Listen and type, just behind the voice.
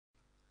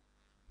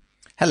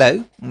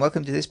Hello and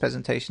welcome to this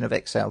presentation of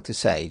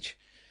Excel2Sage.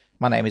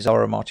 My name is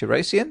Ara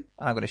Martirossian and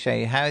I'm going to show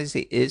you how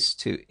easy it is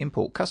to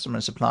import customer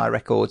and supplier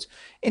records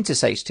into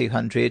Sage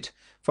 200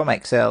 from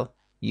Excel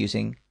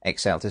using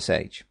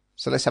Excel2Sage.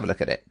 So let's have a look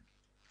at it.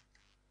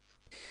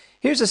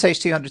 Here's a Sage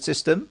 200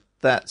 system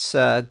that's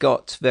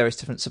got various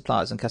different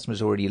suppliers and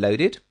customers already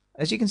loaded.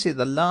 As you can see,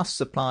 the last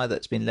supplier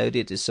that's been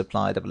loaded is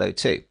supplier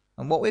 002.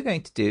 And what we're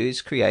going to do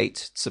is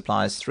create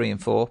suppliers 3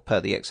 and 4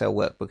 per the Excel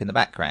workbook in the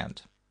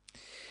background.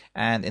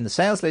 And in the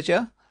sales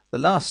ledger, the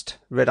last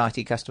red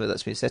IT customer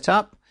that's been set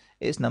up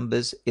is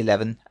numbers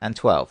 11 and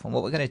 12. And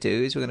what we're going to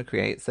do is we're going to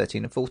create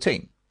 13 and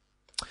 14.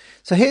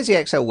 So here's the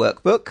Excel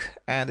workbook.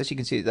 And as you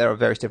can see, there are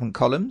various different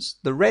columns.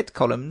 The red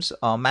columns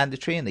are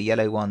mandatory and the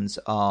yellow ones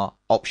are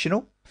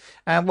optional.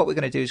 And what we're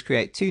going to do is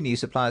create two new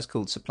suppliers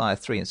called supplier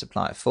 3 and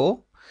supplier 4.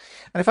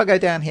 And if I go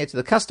down here to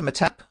the customer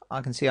tab,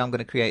 I can see I'm going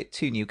to create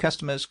two new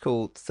customers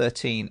called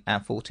 13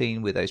 and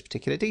 14 with those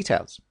particular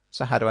details.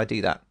 So how do I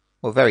do that?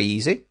 Well, very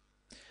easy.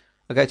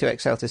 I go to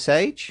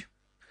Excel2Sage,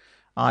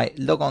 I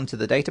log on to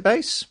the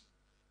database,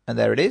 and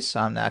there it is.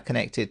 I'm now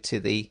connected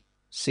to the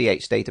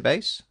CH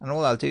database, and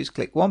all I'll do is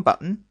click one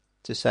button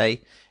to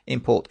say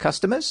import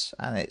customers,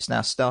 and it's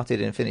now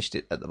started and finished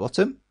it at the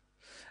bottom.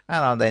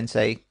 And I'll then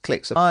say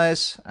click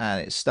suppliers,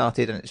 and it's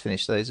started and it's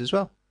finished those as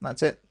well.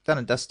 That's it, done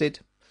and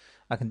dusted.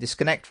 I can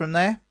disconnect from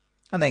there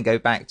and then go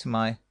back to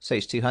my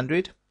Sage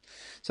 200.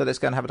 So let's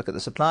go and have a look at the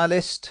supplier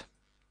list,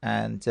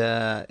 and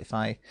if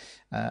I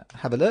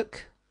have a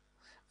look,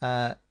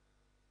 there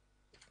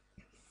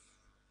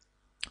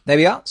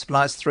we are,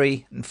 suppliers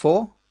 3 and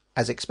 4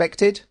 as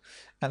expected.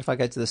 And if I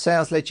go to the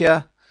sales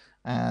ledger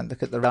and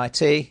look at the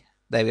IT,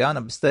 there we are,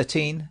 numbers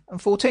 13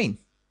 and 14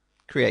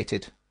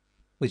 created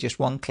with just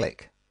one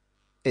click.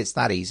 It's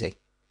that easy.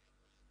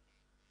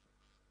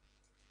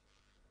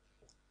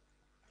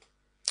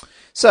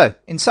 So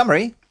in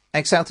summary,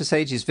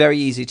 Excel2Sage is very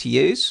easy to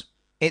use.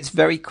 It's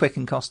very quick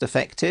and cost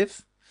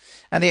effective,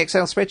 and the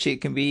Excel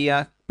spreadsheet can be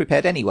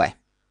prepared anywhere.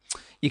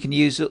 You can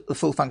use the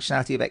full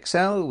functionality of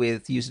Excel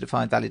with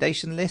user-defined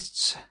validation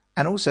lists,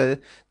 and also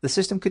the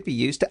system could be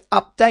used to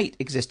update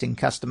existing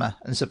customer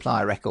and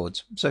supplier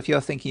records. So if you're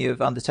thinking of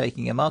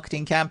undertaking a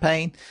marketing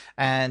campaign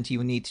and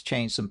you need to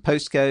change some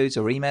postcodes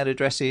or email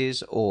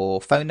addresses or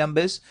phone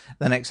numbers,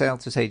 then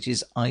Excel2Sage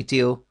is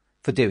ideal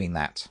for doing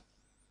that.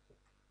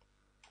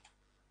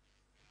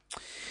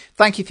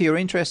 Thank you for your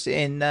interest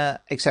in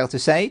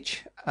Excel2Sage.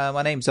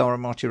 My name's Ara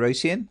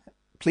Martirossian.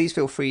 Please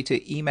feel free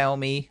to email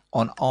me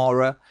on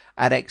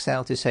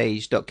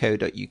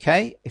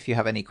ara@excel2sage.co.uk if you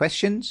have any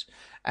questions,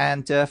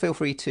 and feel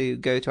free to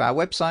go to our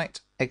website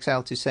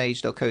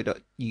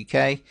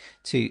excel2sage.co.uk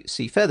to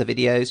see further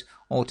videos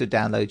or to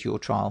download your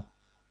trial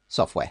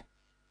software.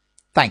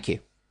 Thank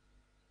you.